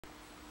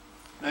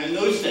Now in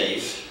those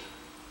days,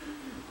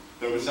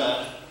 there was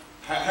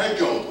her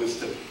job was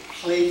to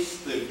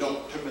place the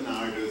Dr.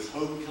 Barnardo's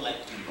home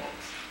collecting box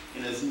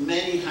in as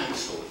many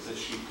households as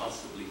she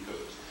possibly could.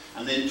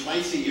 And then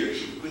twice a year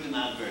she would put an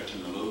advert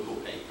in the local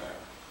paper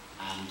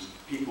and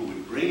people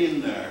would bring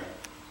in their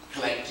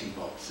collecting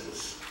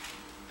boxes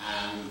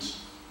and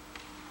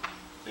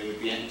they would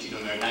be emptied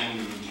on our dining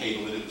room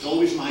table, and it was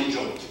always my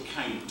job to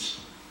count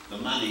the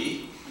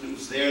money, and it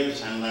was there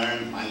that I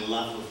learned my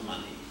love of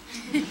money.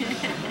 and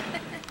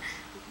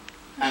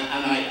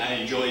I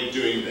enjoyed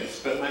doing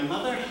this, but my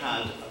mother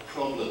had a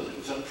problem. It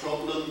was a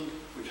problem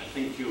which I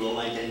think you all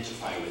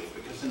identify with,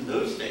 because in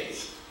those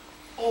days,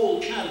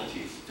 all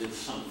charities did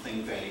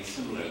something very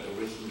similar.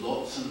 There was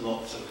lots and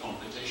lots of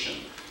competition.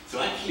 So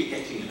actually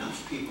getting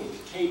enough people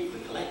to take the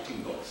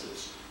collecting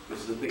boxes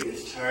was the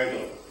biggest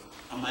hurdle.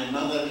 And my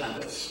mother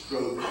had a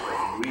stroke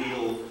of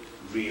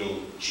real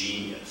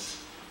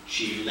genius.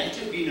 She let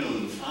it be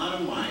known far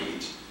and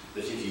wide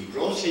that if you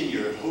brought in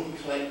your home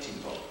collecting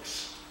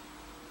box,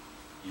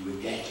 you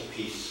would get a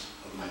piece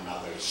of my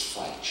mother's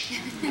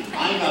fudge. And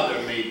my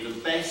mother made the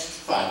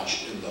best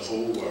fudge in the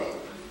whole world.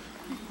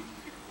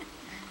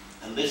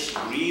 And this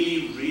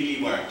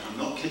really worked, I'm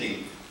not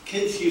kidding.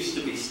 Kids used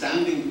to be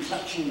standing,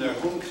 clutching their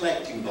home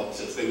collecting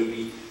boxes. They would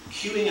be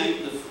queuing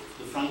out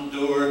the front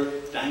door,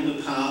 down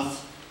the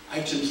path,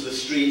 out into the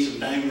street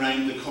and down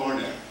round the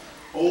corner,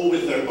 all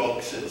with their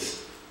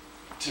boxes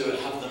to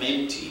have them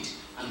emptied.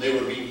 And they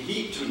were being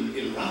heaped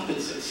in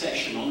rapid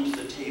succession onto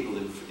the table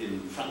in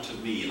front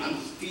of me, and I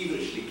was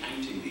feverishly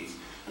counting these.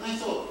 And I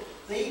thought,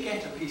 they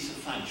get a piece of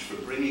fudge for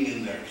bringing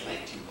in their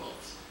collecting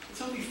box.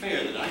 It's only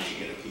fair that I should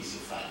get a piece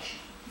of fudge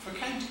for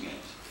counting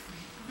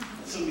it.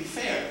 It's only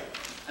fair.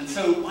 And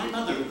so my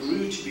mother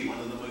grew to be one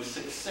of the most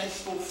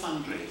successful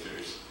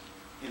fundraisers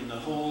in the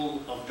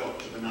whole of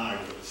Dr.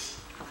 Barnardo's.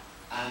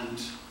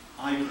 And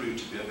I grew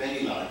to be a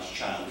very large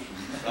child from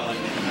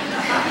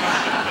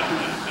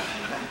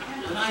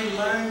And I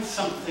learned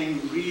something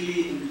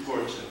really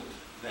important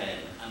then,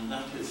 and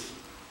that is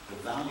the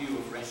value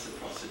of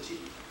reciprocity.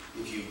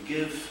 If you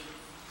give,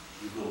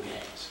 you will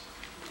get.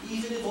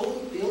 Even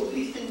if the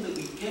only thing that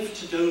we give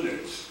to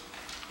donors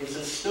is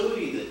a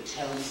story that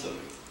tells them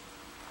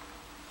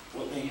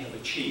what they have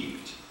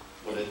achieved,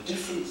 what a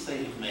difference they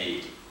have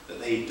made, that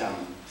they've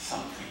done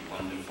something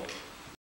wonderful.